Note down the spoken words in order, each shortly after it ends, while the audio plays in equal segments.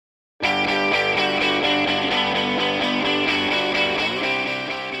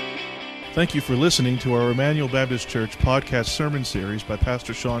Thank you for listening to our Emmanuel Baptist Church podcast sermon series by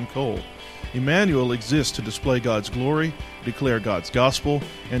Pastor Sean Cole. Emmanuel exists to display God's glory, declare God's gospel,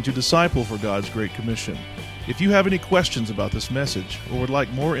 and to disciple for God's Great Commission. If you have any questions about this message or would like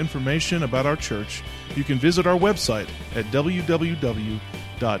more information about our church, you can visit our website at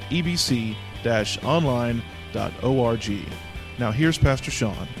www.ebc-online.org. Now here's Pastor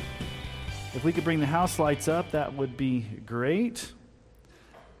Sean. If we could bring the house lights up, that would be great.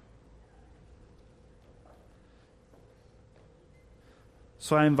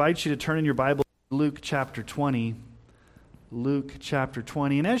 So I invite you to turn in your Bible to Luke chapter 20. Luke chapter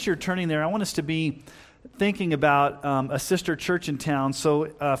 20. And as you're turning there, I want us to be thinking about a sister church in town. So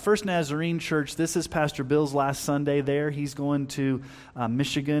First Nazarene Church, this is Pastor Bill's last Sunday there. He's going to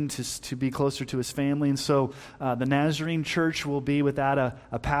Michigan to be closer to his family. And so the Nazarene Church will be without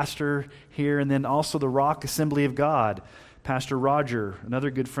a pastor here. And then also the Rock Assembly of God. Pastor Roger, another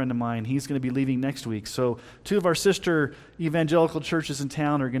good friend of mine, he's going to be leaving next week. So two of our sister evangelical churches in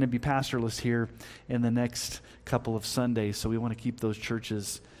town are going to be pastorless here in the next couple of Sundays. So we want to keep those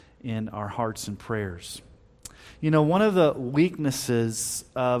churches in our hearts and prayers. You know, one of the weaknesses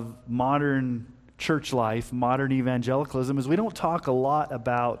of modern church life, modern evangelicalism, is we don't talk a lot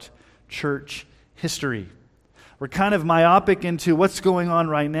about church history. We're kind of myopic into what's going on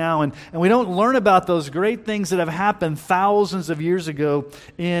right now, and we don't learn about those great things that have happened thousands of years ago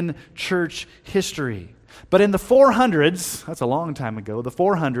in church history. But in the 400s, that's a long time ago, the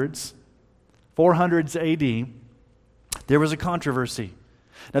 400s AD, there was a controversy.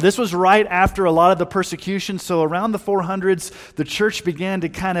 Now, this was right after a lot of the persecution, so around the 400s, the church began to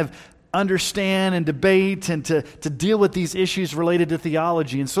kind of understand and debate and to deal with these issues related to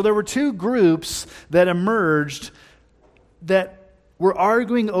theology. And so there were two groups that emerged that were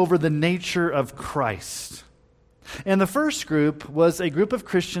arguing over the nature of Christ. And the first group was a group of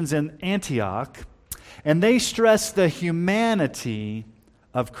Christians in Antioch, and they stressed the humanity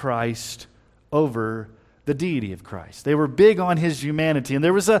of Christ over the deity of Christ. They were big on his humanity. And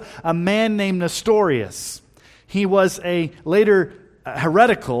there was a man named Nestorius. He was a later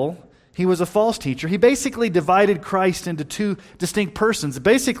heretical. He was a false teacher. He basically divided Christ into two distinct persons.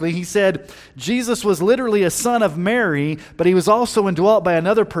 Basically, he said Jesus was literally a son of Mary, but he was also indwelt by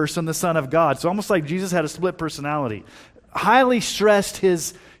another person, the Son of God. So almost like Jesus had a split personality. Highly stressed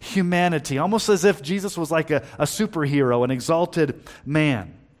his humanity, almost as if Jesus was like a superhero, an exalted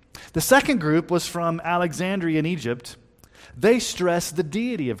man. The second group was from Alexandria in Egypt. They stressed the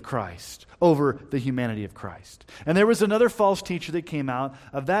deity of Christ over the humanity of Christ. And there was another false teacher that came out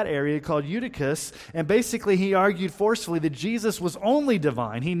of that area called Eutychus, and basically he argued forcefully that Jesus was only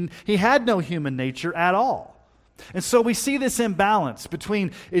divine. He had no human nature at all. And so we see this imbalance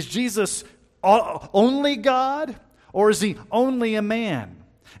between, is Jesus only God, or is he only a man?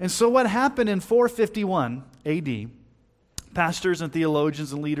 And so what happened in 451 AD, pastors and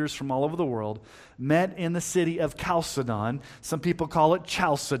theologians and leaders from all over the world met in the city of Chalcedon. Some people call it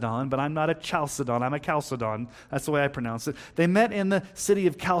Chalcedon, but I'm not a Chalcedon, I'm a Chalcedon. That's the way I pronounce it. They met in the city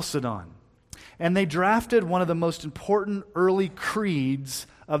of Chalcedon, and they drafted one of the most important early creeds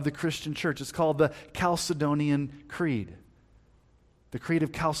of the Christian church. It's called the Chalcedonian Creed, the Creed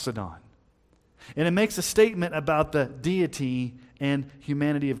of Chalcedon. And it makes a statement about the deity and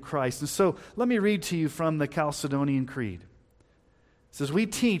humanity of Christ. And so let me read to you from the Chalcedonian Creed. It says, "We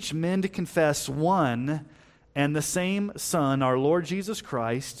teach men to confess one and the same Son, our Lord Jesus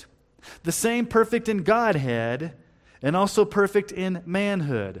Christ, the same perfect in Godhead and also perfect in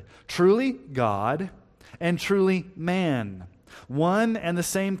manhood, truly God and truly man, one and the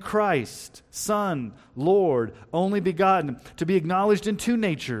same Christ, Son, Lord, only begotten, to be acknowledged in two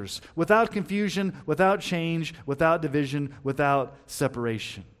natures, without confusion, without change, without division, without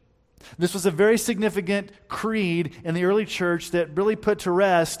separation." This was a very significant creed in the early church that really put to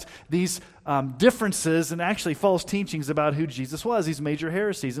rest these differences and actually false teachings about who Jesus was, these major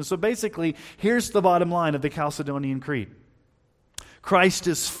heresies. And so basically, here's the bottom line of the Chalcedonian Creed. Christ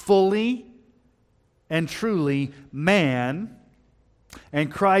is fully and truly man,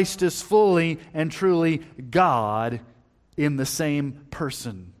 and Christ is fully and truly God in the same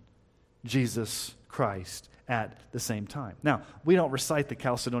person, Jesus Christ, at the same time. Now, we don't recite the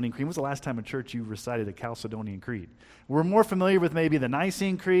Chalcedonian Creed. When was the last time in church you recited the Chalcedonian Creed? We're more familiar with maybe the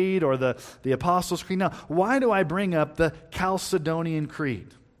Nicene Creed or the Apostles' Creed. Now, why do I bring up the Chalcedonian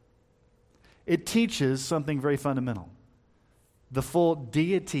Creed? It teaches something very fundamental: the full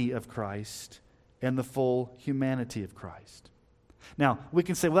deity of Christ and the full humanity of Christ. Now, we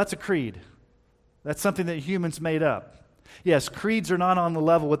can say, well, that's a creed. That's something that humans made up. Yes, creeds are not on the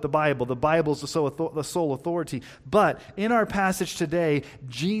level with the Bible. The Bible is the sole authority. But in our passage today,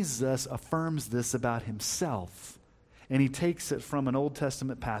 Jesus affirms this about himself. And he takes it from an Old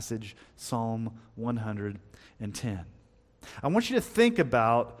Testament passage, Psalm 110. I want you to think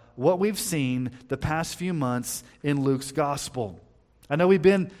about what we've seen the past few months in Luke's gospel. I know we've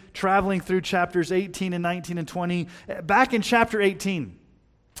been traveling through chapters 18 and 19 and 20. Back in chapter 18,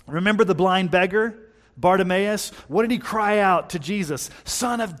 remember the blind beggar, Bartimaeus? What did he cry out to Jesus?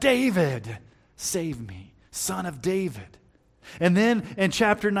 Son of David, save me. Son of David. And then in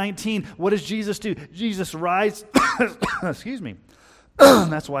chapter 19, what does Jesus do? Jesus rides, excuse me,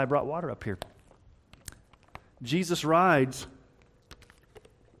 that's why I brought water up here. Jesus rides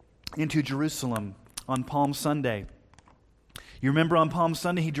into Jerusalem on Palm Sunday. You remember on Palm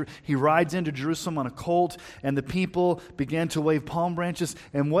Sunday, he rides into Jerusalem on a colt, and the people began to wave palm branches.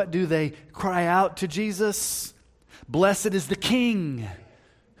 And what do they cry out to Jesus? Blessed is the King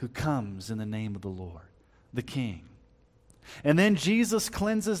who comes in the name of the Lord, the King. And then Jesus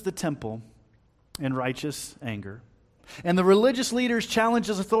cleanses the temple in righteous anger. And the religious leaders challenge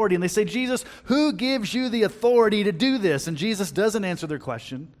his authority, and they say, Jesus, who gives you the authority to do this? And Jesus doesn't answer their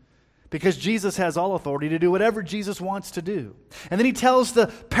question, because Jesus has all authority to do whatever Jesus wants to do. And then he tells the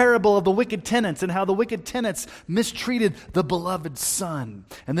parable of the wicked tenants and how the wicked tenants mistreated the beloved Son.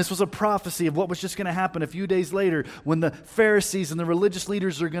 And this was a prophecy of what was just going to happen a few days later when the Pharisees and the religious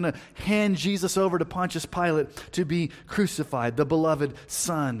leaders are going to hand Jesus over to Pontius Pilate to be crucified, the beloved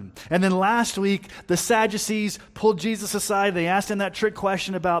Son. And then last week, the Sadducees pulled Jesus aside. They asked him that trick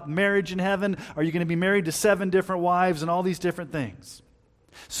question about marriage in heaven. Are you going to be married to 7 different wives and all these different things?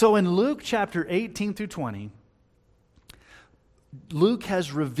 So in Luke chapter 18 through 20, Luke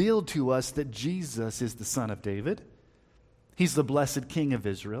has revealed to us that Jesus is the Son of David. He's the blessed King of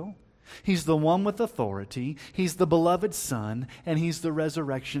Israel. He's the one with authority. He's the beloved Son, and he's the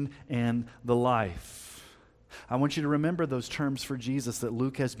resurrection and the life. I want you to remember those terms for Jesus that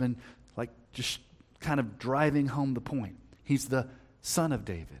Luke has been just kind of driving home the point. He's the Son of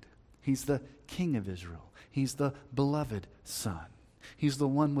David. He's the King of Israel. He's the beloved Son. He's the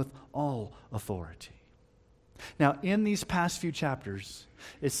one with all authority. Now, in these past few chapters,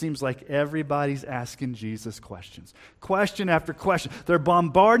 it seems like everybody's asking Jesus questions. Question after question. They're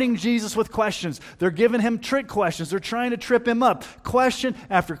bombarding Jesus with questions. They're giving him trick questions. They're trying to trip him up. Question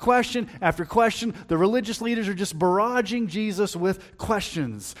after question after question. The religious leaders are just barraging Jesus with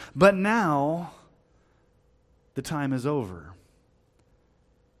questions. But now, the time is over.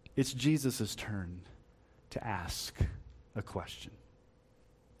 It's Jesus' turn to ask a question.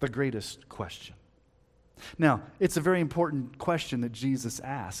 The greatest question. Now, it's a very important question that Jesus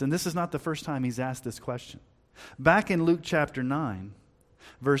asks, and this is not the first time he's asked this question. Back in Luke chapter 9,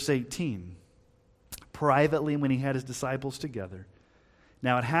 verse 18, privately when he had his disciples together,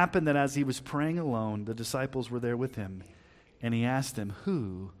 now it happened that as he was praying alone, the disciples were there with him, and he asked them,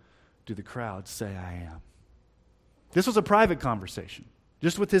 who do the crowds say I am? This was a private conversation,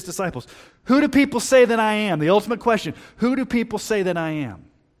 just with his disciples. Who do people say that I am? The ultimate question, who do people say that I am?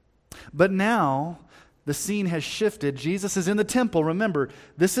 But now, the scene has shifted. Jesus is in the temple. Remember,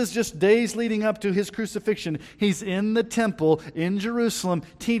 this is just days leading up to his crucifixion. He's in the temple in Jerusalem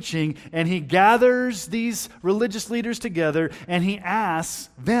teaching, and he gathers these religious leaders together, and he asks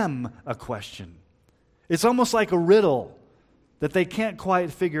them a question. It's almost like a riddle that they can't quite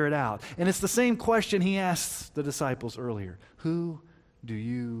figure it out. And it's the same question he asks the disciples earlier. Who do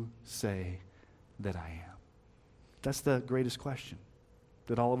you say that I am? That's the greatest question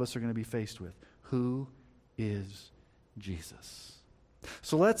that all of us are going to be faced with. Who is Jesus?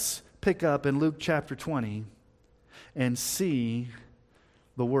 So let's pick up in Luke chapter 20 and see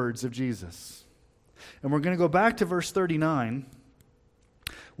the words of Jesus. And we're going to go back to verse 39,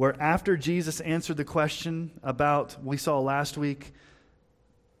 where after Jesus answered the question we saw last week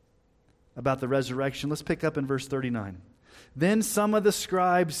about the resurrection, let's pick up in verse 39. Then some of the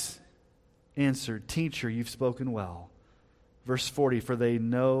scribes answered, Teacher, you've spoken well. Verse 40, for they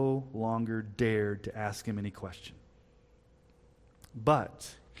no longer dared to ask him any question.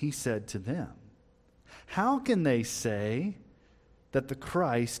 But he said to them, how can they say that the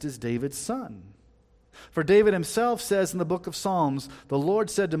Christ is David's son? For David himself says in the book of Psalms, the Lord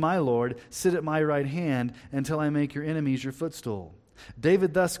said to my Lord, sit at my right hand until I make your enemies your footstool.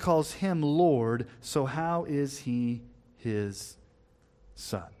 David thus calls him Lord, so how is he his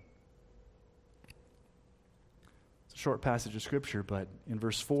son? Short passage of Scripture, but in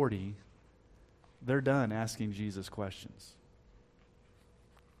verse 40, they're done asking Jesus questions.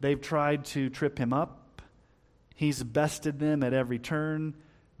 They've tried to trip him up. He's bested them at every turn.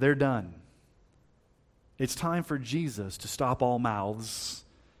 They're done. It's time for Jesus to stop all mouths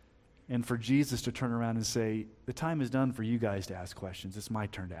and for Jesus to turn around and say, the time is done for you guys to ask questions. It's my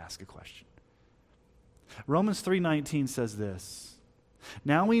turn to ask a question. Romans 3:19 says this,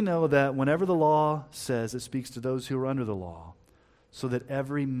 now we know that whenever the law says, it speaks to those who are under the law, so that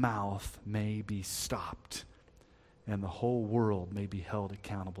every mouth may be stopped and the whole world may be held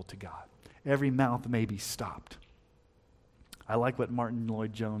accountable to God. Every mouth may be stopped. I like what Martin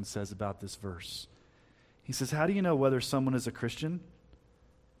Lloyd-Jones says about this verse. He says, how do you know whether someone is a Christian?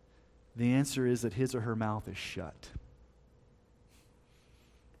 The answer is that his or her mouth is shut.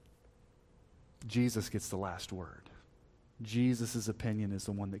 Jesus gets the last word. Jesus' opinion is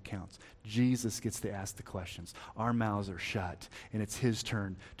the one that counts. Jesus gets to ask the questions. Our mouths are shut, and it's his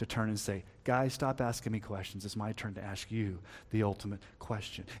turn to turn and say, guys, stop asking me questions. It's my turn to ask you the ultimate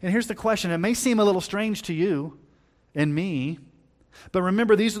question. And here's the question. It may seem a little strange to you and me, but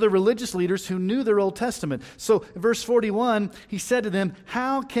remember, these are the religious leaders who knew their Old Testament. So, verse 41, he said to them,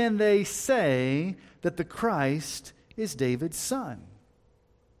 how can they say that the Christ is David's son?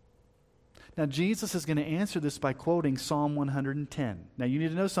 Now, Jesus is going to answer this by quoting Psalm 110. Now, you need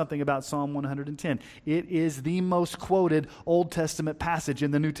to know something about Psalm 110. It is the most quoted Old Testament passage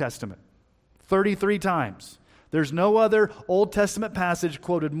in the New Testament. 33 times. There's no other Old Testament passage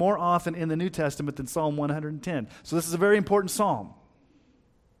quoted more often in the New Testament than Psalm 110. So this is a very important psalm.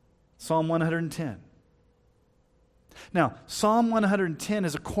 Psalm 110. Now, Psalm 110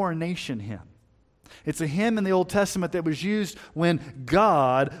 is a coronation hymn. It's a hymn in the Old Testament that was used when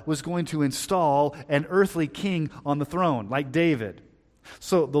God was going to install an earthly king on the throne, like David.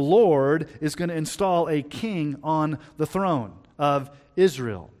 So the Lord is going to install a king on the throne of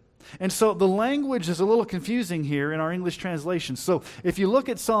Israel. And so the language is a little confusing here in our English translation. So if you look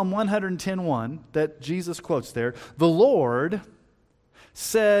at Psalm 110:1 that Jesus quotes there, the Lord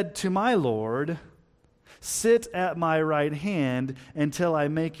said to my Lord, sit at my right hand until I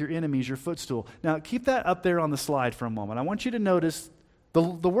make your enemies your footstool. Now, keep that up there on the slide for a moment. I want you to notice the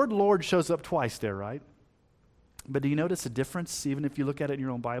word Lord shows up twice there, right? But do you notice a difference, even if you look at it in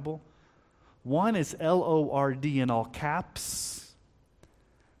your own Bible? One is L-O-R-D in all caps.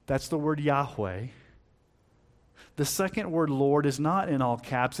 That's the word Yahweh. The second word Lord is not in all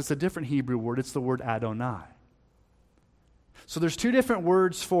caps. It's a different Hebrew word. It's the word Adonai. So there's two different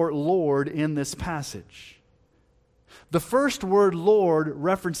words for Lord in this passage. The first word, Lord,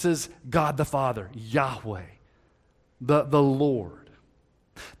 references God the Father, Yahweh, the Lord.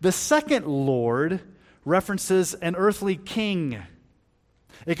 The second Lord references an earthly king.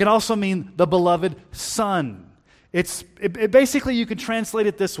 It can also mean the beloved Son. Basically, you can translate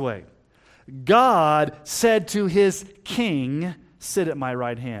it this way. God said to his king, sit at my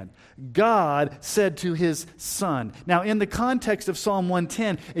right hand. God said to his son. Now, in the context of Psalm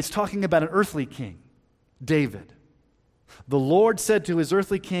 110, it's talking about an earthly king, David. The Lord said to his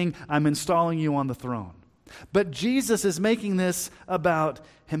earthly king, I'm installing you on the throne. But Jesus is making this about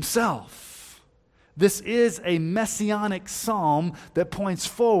himself. This is a messianic psalm that points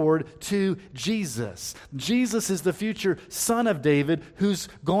forward to Jesus. Jesus is the future son of David who's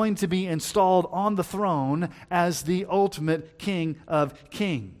going to be installed on the throne as the ultimate King of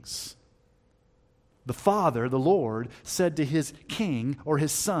Kings. The Father, the Lord, said to his king or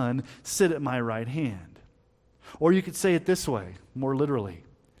his son, sit at my right hand. Or you could say it this way, more literally.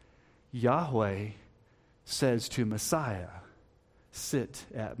 Yahweh says to Messiah, sit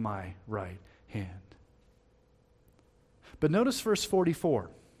at my right hand. But notice verse 44.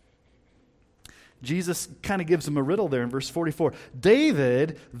 Jesus kind of gives him a riddle there in verse 44.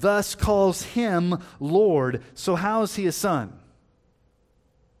 David thus calls him Lord. So how is he a son?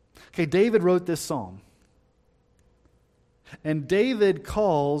 Okay, David wrote this psalm. And David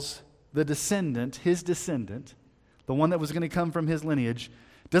calls the descendant, his descendant, the one that was going to come from his lineage,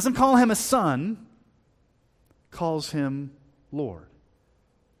 doesn't call him a son, calls him Lord.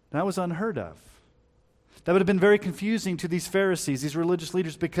 That was unheard of. That would have been very confusing to these Pharisees, these religious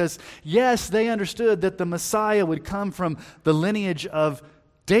leaders, because yes, they understood that the Messiah would come from the lineage of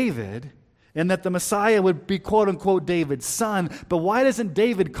David and that the Messiah would be quote-unquote David's son. But why doesn't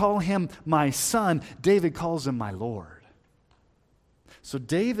David call him my son? David calls him my Lord. So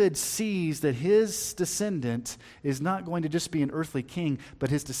David sees that his descendant is not going to just be an earthly king,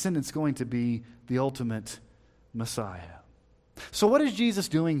 but his descendant's going to be the ultimate Messiah. So what is Jesus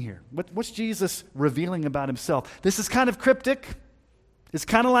doing here? What's Jesus revealing about himself? This is kind of cryptic. It's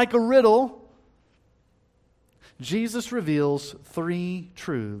kind of like a riddle. Jesus reveals three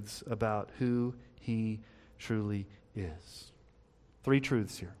truths about who he truly is. Three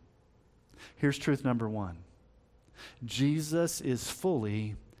truths here. Here's truth number one. Jesus is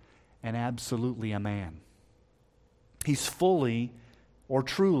fully and absolutely a man. He's fully or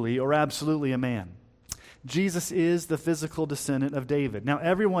truly or absolutely a man. Jesus is the physical descendant of David. Now,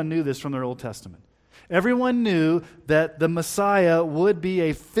 everyone knew this from their Old Testament. Everyone knew that the Messiah would be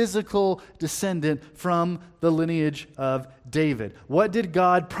a physical descendant from the lineage of David. What did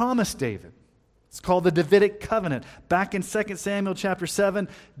God promise David? It's called the Davidic covenant. Back in 2 Samuel chapter 7,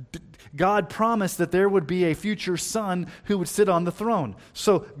 God promised that there would be a future son who would sit on the throne.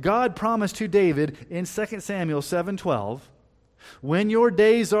 So God promised to David in 2 Samuel 7:12, when your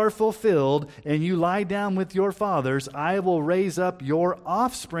days are fulfilled and you lie down with your fathers, I will raise up your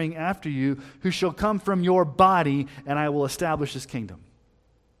offspring after you who shall come from your body, and I will establish his kingdom.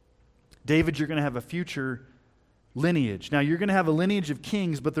 David, you're going to have a future lineage. Now, you're going to have a lineage of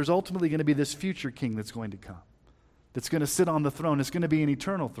kings, but there's ultimately going to be this future king that's going to come, that's going to sit on the throne. It's going to be an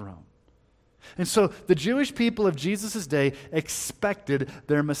eternal throne. And so the Jewish people of Jesus' day expected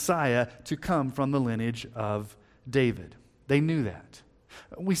their Messiah to come from the lineage of David. They knew that.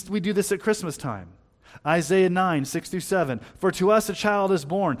 We do this at Christmas time. Isaiah 9, 6-7. For to us a child is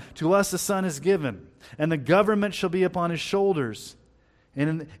born, to us a son is given, and the government shall be upon his shoulders.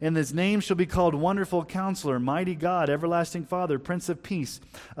 And his name shall be called Wonderful Counselor, Mighty God, Everlasting Father, Prince of Peace.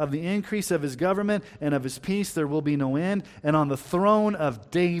 Of the increase of his government and of his peace there will be no end. And on the throne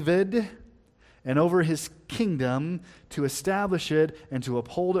of David and over his kingdom, to establish it and to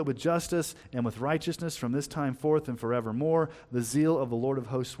uphold it with justice and with righteousness from this time forth and forevermore. The zeal of the Lord of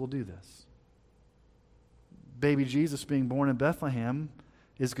hosts will do this. Baby Jesus being born in Bethlehem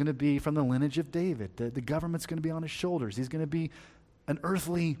is going to be from the lineage of David. The government's going to be on his shoulders. He's going to be an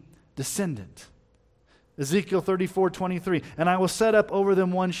earthly descendant. Ezekiel 34:23. And I will set up over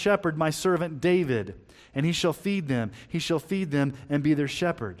them one shepherd, my servant David, and he shall feed them. He shall feed them and be their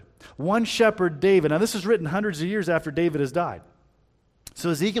shepherd. One shepherd, David. Now, this is written hundreds of years after David has died. So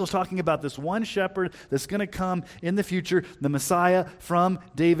Ezekiel's talking about this one shepherd that's going to come in the future, the Messiah from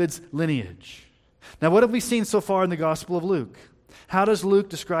David's lineage. Now, what have we seen so far in the Gospel of Luke? How does Luke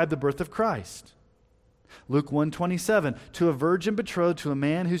describe the birth of Christ? Luke 1:27, to a virgin betrothed to a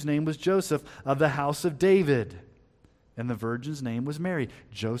man whose name was Joseph of the house of David. And the virgin's name was Mary.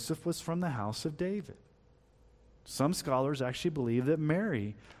 Joseph was from the house of David. Some scholars actually believe that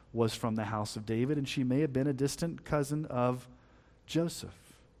Mary was from the house of David, and she may have been a distant cousin of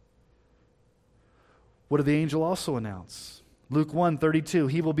Joseph. What did the angel also announce? Luke 1:32,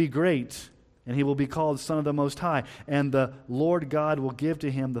 he will be great, and he will be called Son of the Most High, and the Lord God will give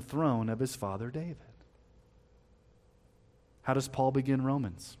to him the throne of his father David. How does Paul begin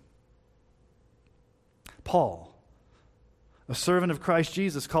Romans? Paul, a servant of Christ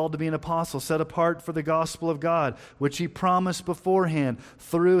Jesus, called to be an apostle, set apart for the gospel of God, which he promised beforehand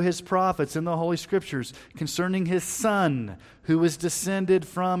through his prophets in the Holy Scriptures concerning his Son, who was descended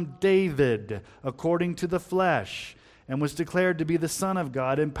from David according to the flesh, and was declared to be the Son of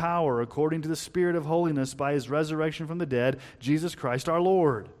God in power according to the Spirit of holiness by his resurrection from the dead, Jesus Christ our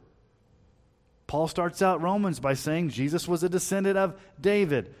Lord. Paul starts out Romans by saying Jesus was a descendant of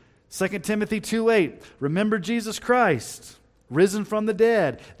David. 2 Timothy 2:8, remember Jesus Christ, risen from the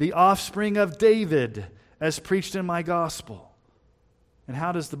dead, the offspring of David, as preached in my gospel. And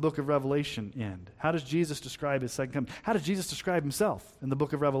how does the book of Revelation end? How does Jesus describe his second coming? How does Jesus describe himself in the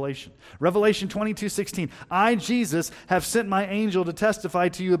book of Revelation? Revelation 22:16, I, Jesus, have sent my angel to testify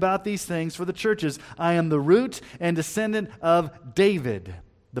to you about these things for the churches. I am the root and descendant of David,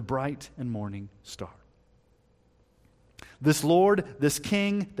 the bright and morning star. This Lord, this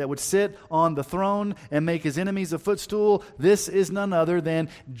King that would sit on the throne and make his enemies a footstool, this is none other than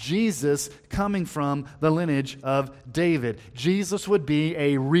Jesus coming from the lineage of David. Jesus would be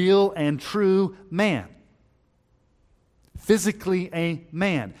a real and true man. Physically a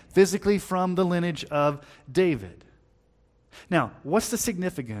man. Physically from the lineage of David. Now, what's the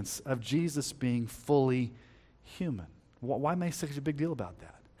significance of Jesus being fully human? Why make such a big deal about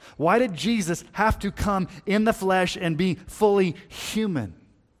that? Why did Jesus have to come in the flesh and be fully human?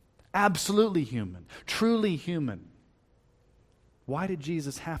 Absolutely human. Truly human. Why did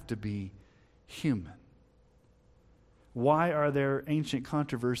Jesus have to be human? Why are there ancient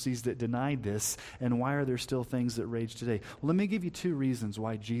controversies that denied this, and why are there still things that rage today? Well, let me give you two reasons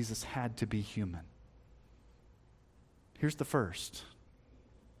why Jesus had to be human. Here's the first.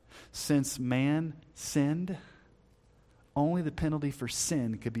 Since man sinned, only the penalty for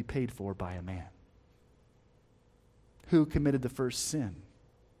sin could be paid for by a man. Who committed the first sin?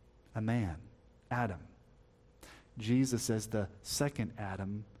 A man, Adam. Jesus, as the second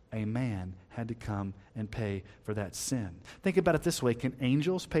Adam, a man, had to come and pay for that sin. Think about it this way. Can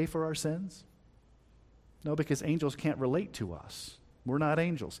angels pay for our sins? No, because angels can't relate to us. We're not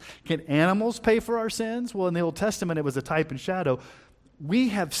angels. Can animals pay for our sins? Well, in the Old Testament, it was a type and shadow. We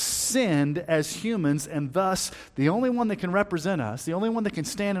have sinned as humans, and thus the only one that can represent us, the only one that can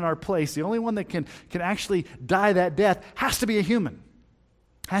stand in our place, the only one that can actually die that death has to be a human,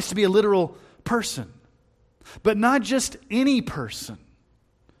 has to be a literal person. But not just any person.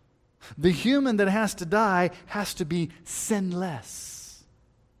 The human that has to die has to be sinless,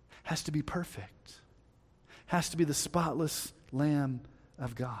 has to be perfect, has to be the spotless Lamb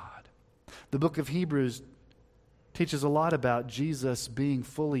of God. The book of Hebrews teaches a lot about Jesus being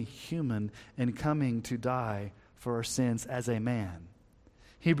fully human and coming to die for our sins as a man.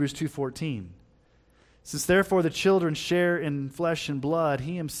 Hebrews 2:14. Since therefore the children share in flesh and blood,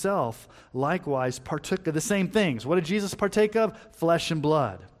 he himself likewise partook of the same things. What did Jesus partake of? Flesh and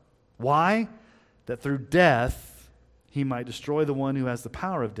blood. Why? That through death he might destroy the one who has the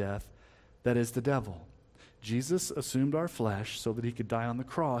power of death, that is the devil. Jesus assumed our flesh so that he could die on the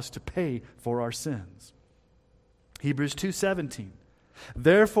cross to pay for our sins. Hebrews 2:17.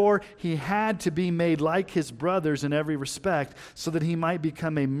 Therefore, he had to be made like his brothers in every respect, so that he might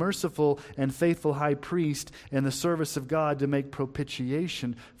become a merciful and faithful high priest in the service of God to make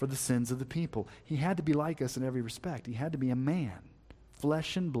propitiation for the sins of the people. He had to be like us in every respect. He had to be a man,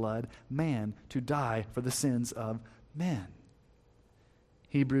 flesh and blood, man, to die for the sins of men.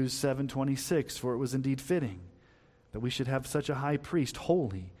 Hebrews 7:26, for it was indeed fitting that we should have such a high priest,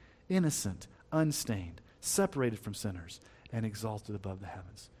 holy, innocent, unstained, separated from sinners, and exalted above the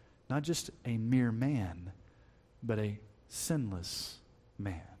heavens. Not just a mere man, but a sinless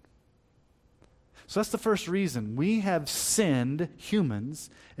man. So that's the first reason. We have sinned, humans,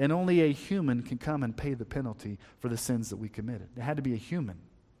 and only a human can come and pay the penalty for the sins that we committed. It had to be a human.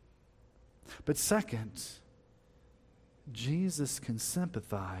 But second, Jesus can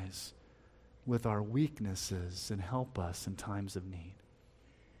sympathize with our weaknesses and help us in times of need.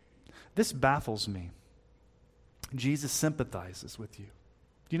 This baffles me. Jesus sympathizes with you.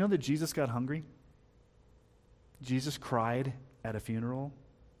 Do you know that Jesus got hungry? Jesus cried at a funeral.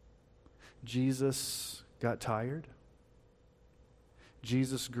 Jesus got tired.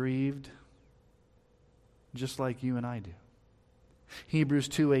 Jesus grieved just like you and I do. Hebrews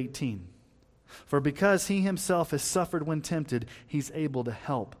 2:18. For because he himself has suffered when tempted, he's able to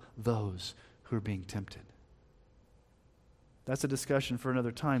help those who are being tempted. That's a discussion for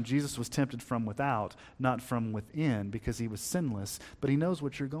another time. Jesus was tempted from without, not from within, because he was sinless, but he knows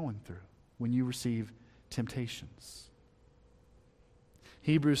what you're going through when you receive temptations.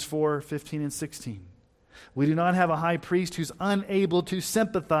 Hebrews 4:15 and 16. We do not have a high priest who's unable to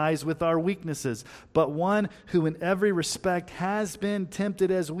sympathize with our weaknesses, but one who in every respect has been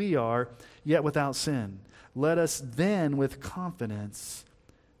tempted as we are, yet without sin. Let us then with confidence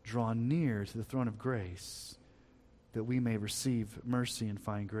draw near to the throne of grace, that we may receive mercy and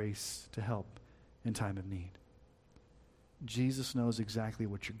find grace to help in time of need. Jesus knows exactly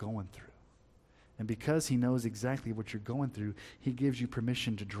what you're going through. And because he knows exactly what you're going through, he gives you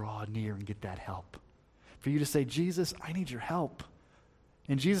permission to draw near and get that help. For you to say, Jesus, I need your help.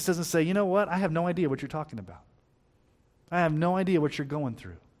 And Jesus doesn't say, you know what? I have no idea what you're talking about. I have no idea what you're going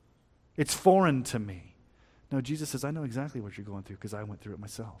through. It's foreign to me. No, Jesus says, I know exactly what you're going through because I went through it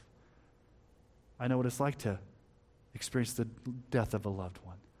myself. I know what it's like to experience the death of a loved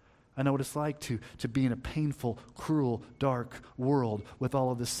one. I know what it's like to be in a painful, cruel, dark world with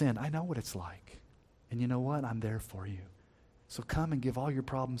all of the sin. I know what it's like. And you know what? I'm there for you. So come and give all your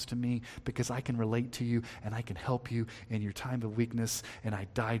problems to me because I can relate to you and I can help you in your time of weakness, and I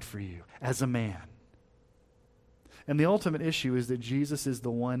died for you as a man. And the ultimate issue is that Jesus is the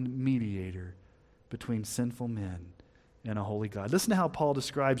one mediator between sinful men and a holy God. Listen to how Paul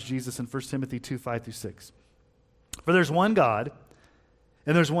describes Jesus in 1 Timothy 2:5-6. For there's one God,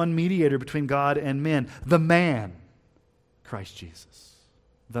 and there's one mediator between God and men, the man, Christ Jesus.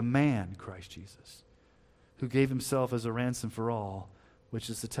 The man, Christ Jesus, who gave himself as a ransom for all, which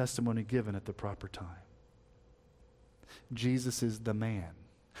is the testimony given at the proper time. Jesus is the man,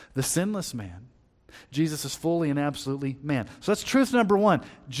 the sinless man. Jesus is fully and absolutely man. So that's truth number one.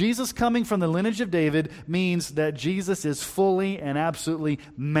 Jesus coming from the lineage of David means that Jesus is fully and absolutely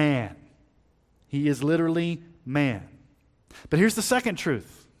man. He is literally man. But here's the second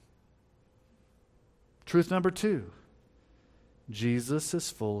truth. Truth number two. Jesus is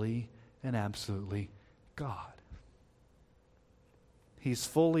fully and absolutely God. He's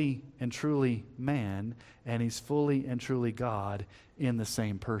fully and truly man, and he's fully and truly God in the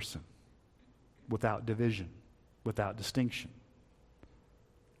same person, without division, without distinction.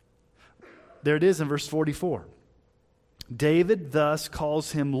 There it is in verse 44. David thus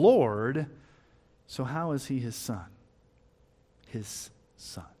calls him Lord, so how is he his son? his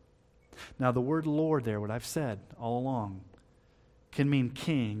Son. Now, the word Lord there, what I've said all along, can mean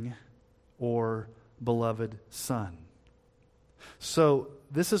king or beloved son. So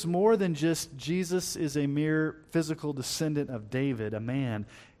this is more than just Jesus is a mere physical descendant of David, a man.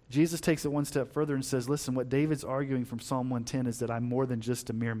 Jesus takes it one step further and says, listen, what David's arguing from Psalm 110 is that I'm more than just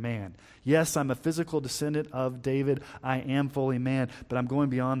a mere man. Yes, I'm a physical descendant of David. I am fully man, but I'm going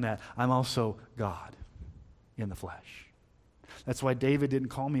beyond that. I'm also God in the flesh. That's why David didn't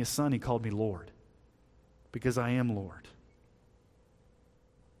call me a son, he called me Lord, because I am Lord.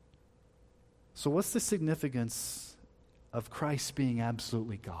 So what's the significance of Christ being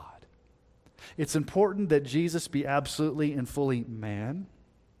absolutely God? It's important that Jesus be absolutely and fully man.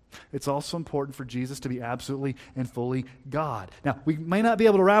 It's also important for Jesus to be absolutely and fully God. Now, we may not be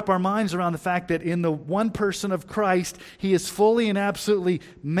able to wrap our minds around the fact that in the one person of Christ, he is fully and absolutely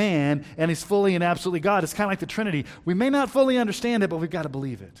man, and he's fully and absolutely God. It's kind of like the Trinity. We may not fully understand it, but we've got to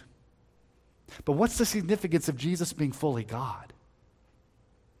believe it. But what's the significance of Jesus being fully God?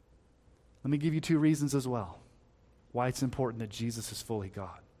 Let me give you two reasons as well why it's important that Jesus is fully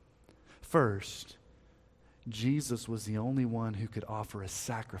God. First, Jesus was the only one who could offer a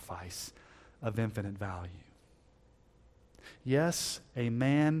sacrifice of infinite value. Yes, a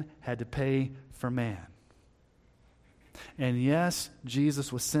man had to pay for man. And yes,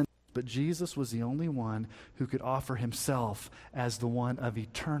 Jesus was sinless, but Jesus was the only one who could offer himself as the one of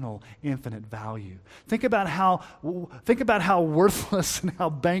eternal, infinite value. Think about how worthless and how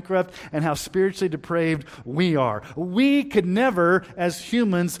bankrupt and how spiritually depraved we are. We could never, as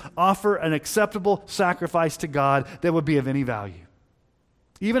humans, offer an acceptable sacrifice to God that would be of any value.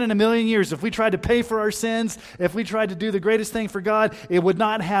 Even in a million years, if we tried to pay for our sins, if we tried to do the greatest thing for God, it would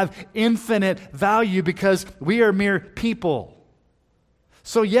not have infinite value because we are mere people.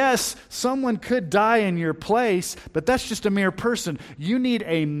 So yes, someone could die in your place, but that's just a mere person. You need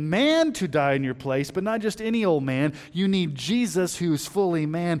a man to die in your place, but not just any old man. You need Jesus, who is fully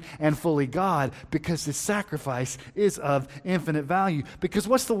man and fully God, because his sacrifice is of infinite value. Because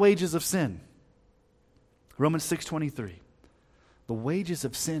what's the wages of sin? Romans 6:23. The wages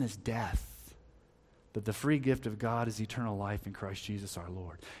of sin is death, but the free gift of God is eternal life in Christ Jesus our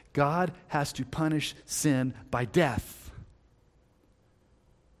Lord. God has to punish sin by death.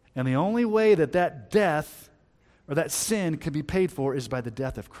 And the only way that death or that sin can be paid for is by the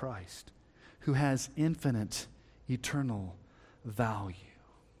death of Christ, who has infinite, eternal value.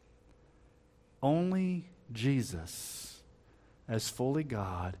 Only Jesus, as fully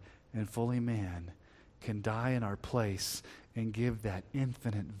God and fully man, can die in our place and give that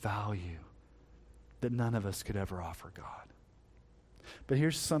infinite value that none of us could ever offer God. But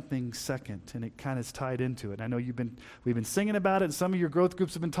here's something second, and it kind of is tied into it. I know we've been singing about it, and some of your growth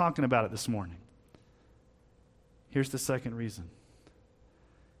groups have been talking about it this morning. Here's the second reason.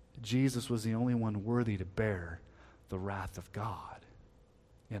 Jesus was the only one worthy to bear the wrath of God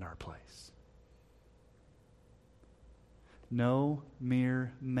in our place. No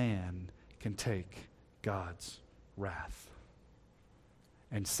mere man can take God's wrath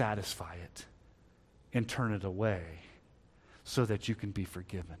and satisfy it and turn it away so that you can be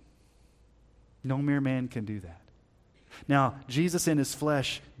forgiven. No mere man can do that. Now, Jesus in his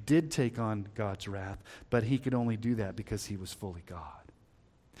flesh did take on God's wrath, but he could only do that because he was fully God.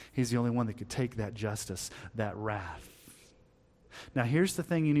 He's the only one that could take that justice, that wrath. Now, here's the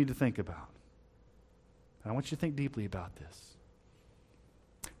thing you need to think about. I want you to think deeply about this.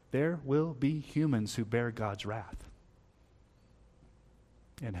 There will be humans who bear God's wrath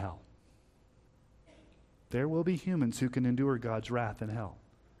in hell. There will be humans who can endure God's wrath in hell.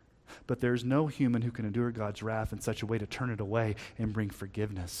 But there's no human who can endure God's wrath in such a way to turn it away and bring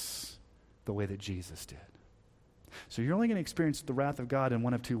forgiveness the way that Jesus did. So you're only going to experience the wrath of God in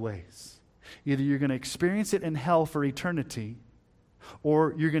one of two ways. Either you're going to experience it in hell for eternity,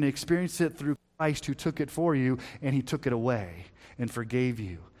 or you're going to experience it through Christ, who took it for you, and he took it away and forgave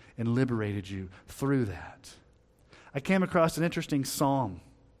you and liberated you through that. I came across an interesting psalm,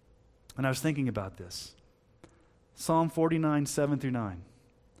 and I was thinking about this. Psalm 49, 7-9.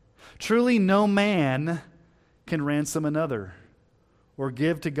 Truly no man can ransom another or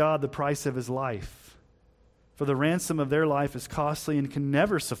give to God the price of his life. For the ransom of their life is costly and can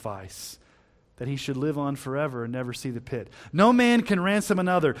never suffice, that he should live on forever and never see the pit. No man can ransom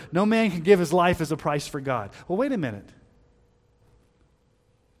another. No man can give his life as a price for God. Well, wait a minute.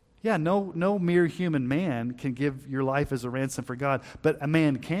 Yeah, no mere human man can give your life as a ransom for God, but a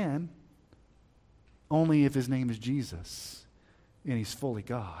man can. Only if his name is Jesus, and he's fully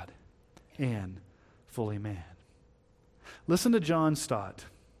God and fully man. Listen to John Stott.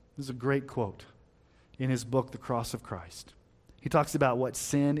 This is a great quote in his book, The Cross of Christ. He talks about what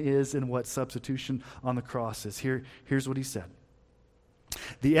sin is and what substitution on the cross is. Here's what he said.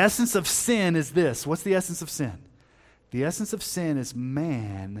 The essence of sin is this. What's the essence of sin? The essence of sin is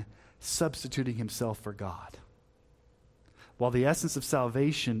man substituting himself for God, while the essence of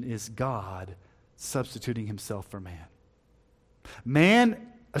salvation is God substituting himself for man. Man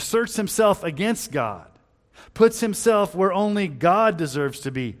asserts himself against God, puts himself where only God deserves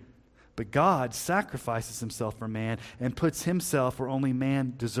to be, but God sacrifices himself for man and puts himself where only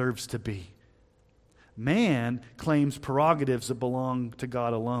man deserves to be. Man claims prerogatives that belong to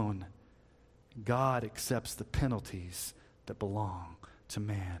God alone. God accepts the penalties that belong to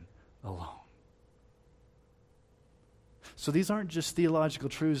man alone. So these aren't just theological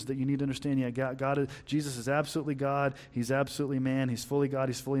truths that you need to understand. Yeah, Jesus is absolutely God. He's absolutely man. He's fully God.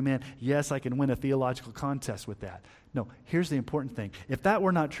 He's fully man. Yes, I can win a theological contest with that. No, here's the important thing. If that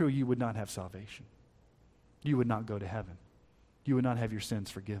were not true, you would not have salvation. You would not go to heaven. You would not have your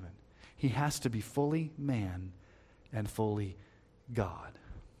sins forgiven. He has to be fully man and fully God.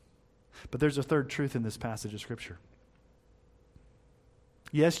 But there's a third truth in this passage of Scripture.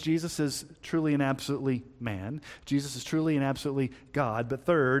 Yes, Jesus is truly and absolutely man. Jesus is truly and absolutely God. But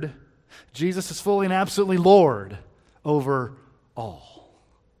third, Jesus is fully and absolutely Lord over all.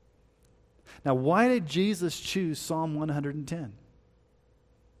 Now, why did Jesus choose Psalm 110?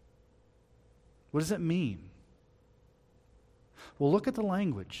 What does it mean? Well, look at the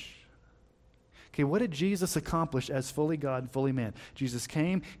language. Okay, what did Jesus accomplish as fully God and fully man? Jesus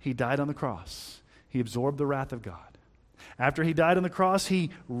came, he died on the cross. He absorbed the wrath of God. After he died on the cross,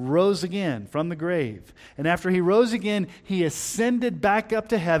 he rose again from the grave. And after he rose again, he ascended back up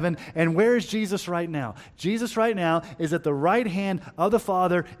to heaven. And where is Jesus right now? Jesus right now is at the right hand of the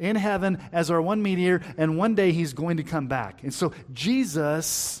Father in heaven as our one mediator, and one day he's going to come back. And so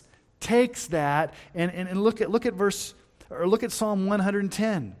Jesus takes that and look at Psalm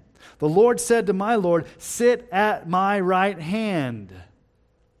 110. The Lord said to my Lord, sit at my right hand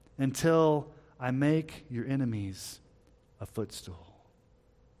until I make your enemies a footstool.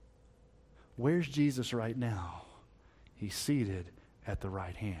 Where's Jesus right now? He's seated at the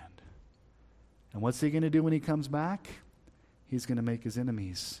right hand. And what's he going to do when he comes back? He's going to make his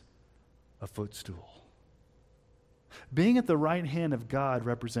enemies a footstool. Being at the right hand of God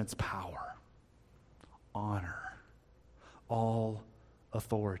represents power, honor, all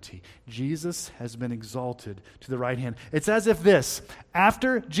authority. Jesus has been exalted to the right hand. It's as if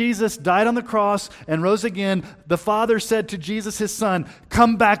after Jesus died on the cross and rose again, the Father said to Jesus, his Son,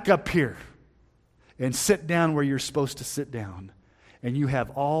 come back up here and sit down where you're supposed to sit down. And you have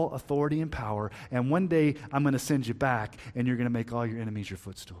all authority and power. And one day I'm going to send you back and you're going to make all your enemies your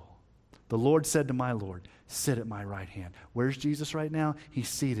footstool. The Lord said to my Lord, sit at my right hand. Where's Jesus right now? He's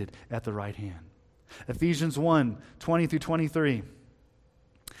seated at the right hand. Ephesians 1, 20 through 23.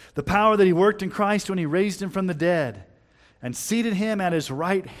 The power that he worked in Christ when he raised him from the dead and seated him at his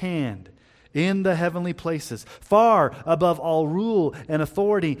right hand in the heavenly places, far above all rule and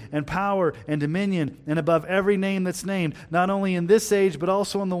authority and power and dominion, and above every name that's named, not only in this age but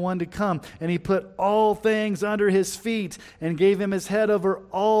also in the one to come. And he put all things under his feet and gave him his head over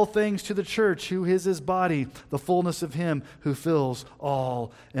all things to the church, who is his body, the fullness of him who fills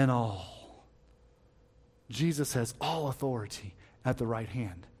all in all. Jesus has all authority at the right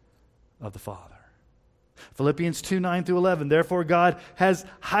hand of the Father. Philippians 2, 9 through 11. Therefore God has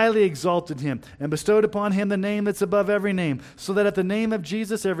highly exalted him and bestowed upon him the name that's above every name, so that at the name of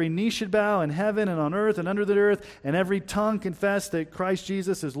Jesus every knee should bow in heaven and on earth and under the earth, and every tongue confess that Christ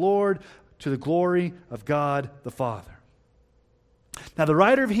Jesus is Lord, to the glory of God the Father. Now the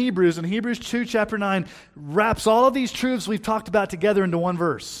writer of Hebrews in Hebrews 2 chapter 9 wraps all of these truths we've talked about together into one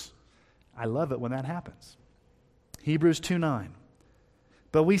verse. I love it when that happens. Hebrews 2, 9.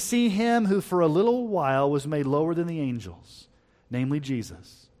 But we see him who for a little while was made lower than the angels, namely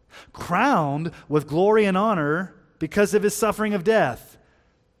Jesus, crowned with glory and honor because of his suffering of death,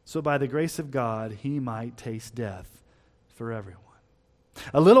 so by the grace of God he might taste death for everyone.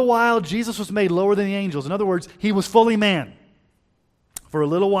 A little while Jesus was made lower than the angels. In other words, he was fully man. For a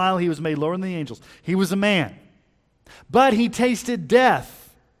little while he was made lower than the angels. He was a man. But he tasted death.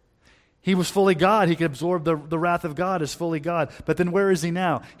 He was fully God. He could absorb the wrath of God as fully God. But then where is he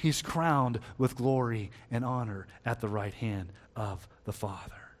now? He's crowned with glory and honor at the right hand of the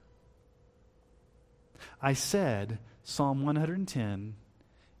Father. I said Psalm 110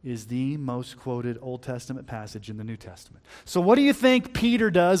 is the most quoted Old Testament passage in the New Testament. So what do you think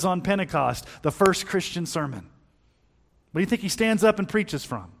Peter does on Pentecost, the first Christian sermon? What do you think he stands up and preaches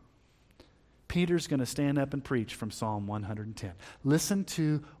from? Peter's going to stand up and preach from Psalm 110. Listen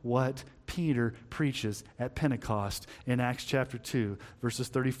to what Peter preaches at Pentecost in Acts chapter 2, verses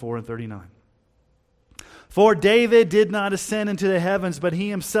 34 and 39. For David did not ascend into the heavens, but he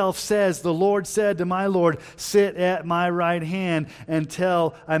himself says, the Lord said to my Lord, sit at my right hand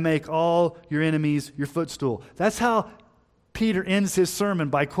until I make all your enemies your footstool. That's how Peter ends his sermon,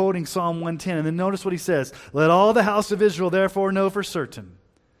 by quoting Psalm 110. And then notice what he says. Let all the house of Israel therefore know for certain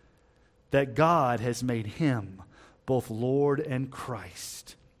that God has made him both Lord and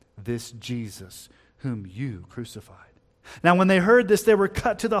Christ, this Jesus whom you crucified. Now when they heard this, they were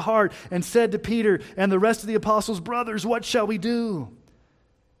cut to the heart and said to Peter and the rest of the apostles, brothers, what shall we do?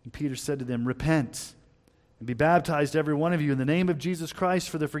 And Peter said to them, repent and be baptized every one of you in the name of Jesus Christ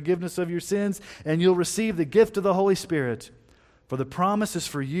for the forgiveness of your sins, and you'll receive the gift of the Holy Spirit. For the promise is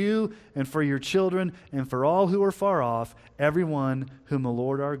for you and for your children and for all who are far off, everyone whom the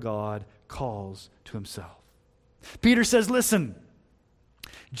Lord our God calls to himself. Peter says, listen,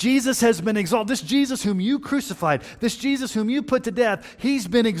 Jesus has been exalted. This Jesus whom you crucified, this Jesus whom you put to death, he's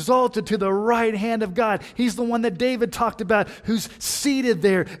been exalted to the right hand of God. He's the one that David talked about, who's seated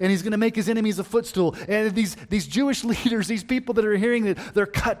there, and he's going to make his enemies a footstool. And these Jewish leaders, these people that are hearing it, they're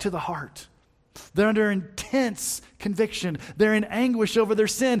cut to the heart. They're under intense conviction. They're in anguish over their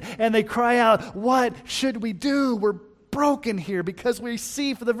sin, and they cry out, what should we do? We're broken here because we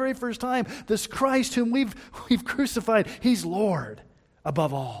see for the very first time this Christ whom we've crucified. He's Lord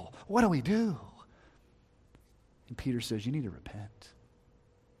above all. What do we do? And Peter says, you need to repent.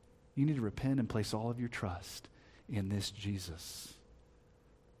 You need to repent and place all of your trust in this Jesus.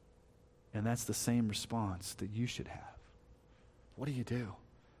 And that's the same response that you should have. What do you do?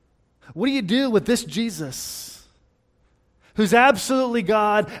 What do you do with this Jesus who's absolutely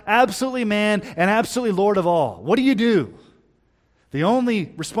God, absolutely man, and absolutely Lord of all? What do you do? The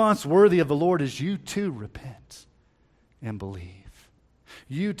only response worthy of the Lord is you too repent and believe.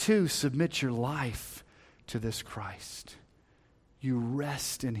 You too submit your life to this Christ. You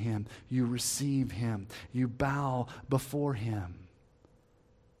rest in him. You receive him. You bow before him.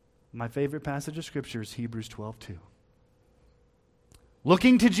 My favorite passage of Scripture is Hebrews 12:2.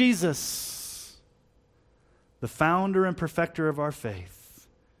 Looking to Jesus, the founder and perfecter of our faith,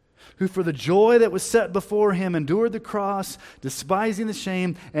 who for the joy that was set before him endured the cross, despising the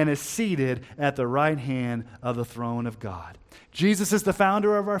shame, and is seated at the right hand of the throne of God. Jesus is the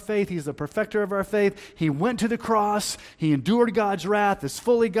founder of our faith. He's the perfecter of our faith. He went to the cross. He endured God's wrath as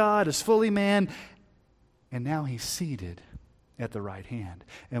fully God, as fully man, and now he's seated at the right hand.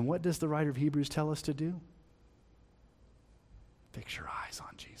 And what does the writer of Hebrews tell us to do? Fix your eyes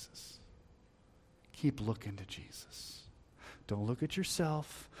on Jesus. Keep looking to Jesus. Don't look at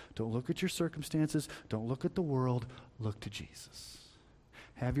yourself. Don't look at your circumstances. Don't look at the world. Look to Jesus.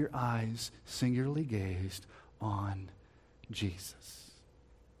 Have your eyes singularly gazed on Jesus.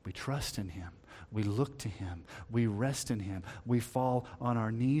 We trust in him. We look to him. We rest in him. We fall on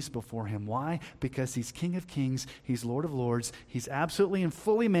our knees before him. Why? Because he's King of Kings. He's Lord of Lords. He's absolutely and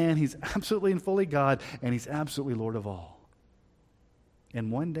fully man. He's absolutely and fully God. And he's absolutely Lord of all. And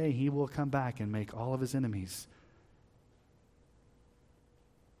one day he will come back and make all of his enemies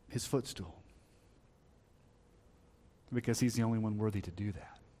his footstool. Because he's the only one worthy to do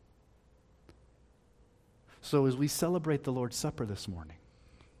that. So as we celebrate the Lord's Supper this morning,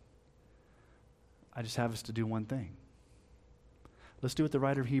 I just have us to do one thing. Let's do what the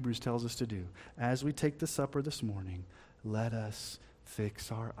writer of Hebrews tells us to do. As we take the supper this morning, let us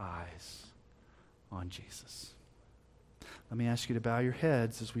fix our eyes on Jesus. Let me ask you to bow your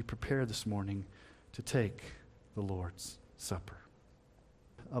heads as we prepare this morning to take the Lord's Supper.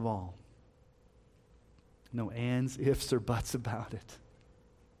 Of all. No ands, ifs, or buts about it.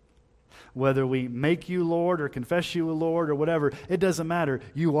 Whether we make you Lord or confess you a Lord or whatever, it doesn't matter.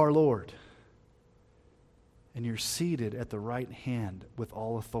 You are Lord. And you're seated at the right hand with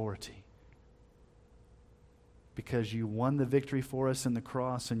all authority. Because you won the victory for us in the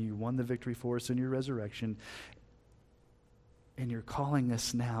cross and you won the victory for us in your resurrection. And you're calling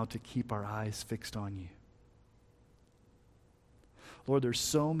us now to keep our eyes fixed on you. Lord, there's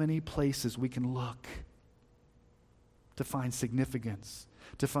so many places we can look to find significance,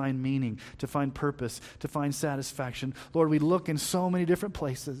 to find meaning, to find purpose, to find satisfaction. Lord, we look in so many different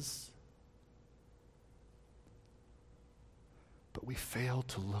places, but we fail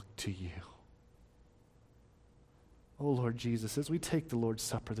to look to you. Oh, Lord Jesus, as we take the Lord's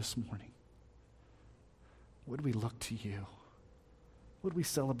Supper this morning, would we look to you? Would we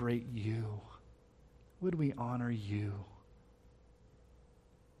celebrate you? Would we honor you?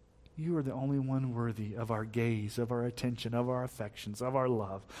 You are the only one worthy of our gaze, of our attention, of our affections, of our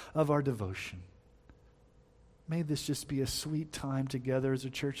love, of our devotion. May this just be a sweet time together as a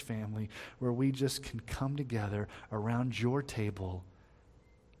church family where we just can come together around your table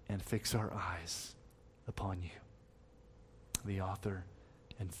and fix our eyes upon you, the author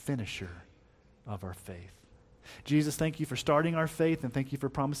and finisher of our faith. Jesus, thank you for starting our faith, and thank you for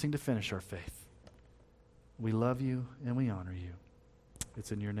promising to finish our faith. We love you and we honor you.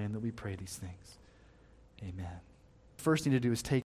 It's in your name that we pray these things. Amen. First thing to do is take